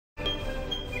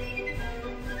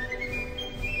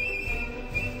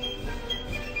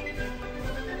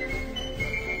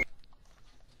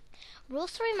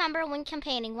Rules to remember when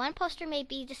campaigning. One poster may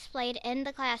be displayed in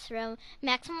the classroom.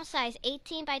 Maximum size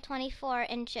 18 by 24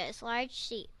 inches. Large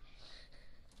sheet.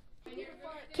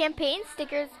 Campaign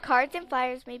stickers, cards, and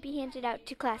flyers may be handed out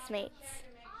to classmates.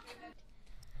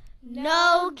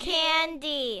 No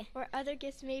candy. Or other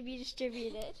gifts may be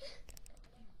distributed.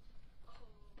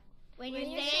 When you're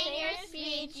saying your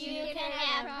speech, you can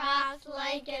have props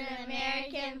like an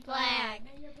American flag.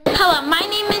 Hello, my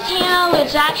name is Hannah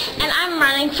Lujai, and I'm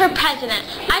running for president.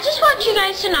 I just want you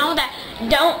guys to know that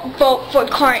don't vote for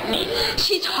Courtney.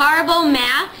 She's horrible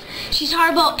math. She's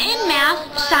horrible in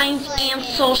math, science, and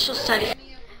social studies.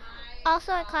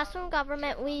 Also, in classroom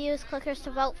government, we use clickers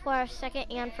to vote for our second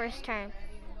and first term.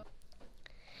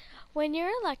 When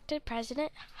you're elected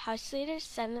president, House Leader,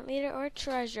 Senate Leader, or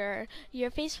Treasurer,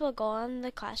 your face will go on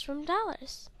the classroom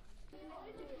dollars.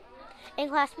 In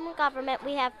classroom government,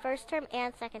 we have first term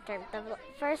and second term. The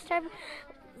first term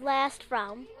lasts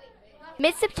from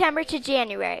mid-September to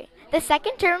January. The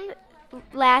second term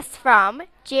lasts from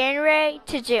January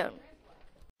to June.